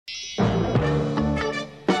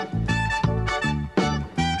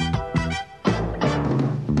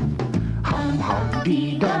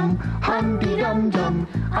Dum-dee-dum, hum-dee-dum-dum,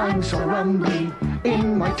 I'm so rumbly.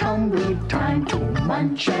 In my tumbly, time to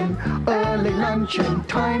muncheon, early luncheon,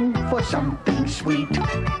 time for something sweet.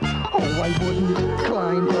 Oh, I wouldn't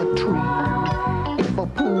climb a tree if a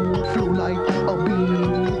poo flew like a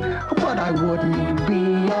bee, but I wouldn't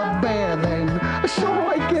be a bear then, so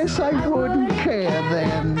I guess I wouldn't care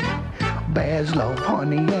then. Bears love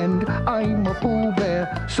honey and I'm a Pooh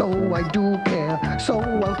Bear, so I do care, so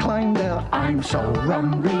I'll climb there. I'm so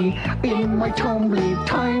rumbly, in my tumbly,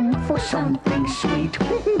 time for something sweet.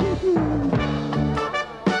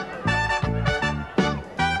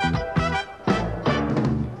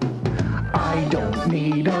 I don't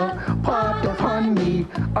need a pot of honey,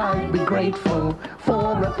 I'd be grateful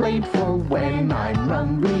for a plateful. When I'm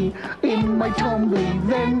rumbly, in my tumbly,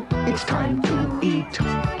 then it's time to eat.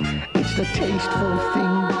 It's the tasteful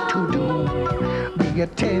thing to do, be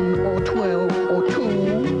it 10 or 12 or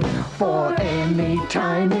 2, for any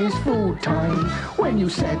time is food time when you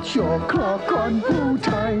set your clock on poo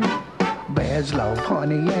time. Bears love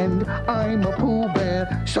honey and I'm a Pooh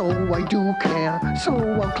Bear, so I do care, so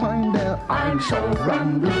I'll climb there. I'm so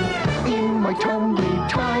rumbly, in my tumbly,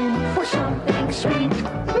 time for something sweet.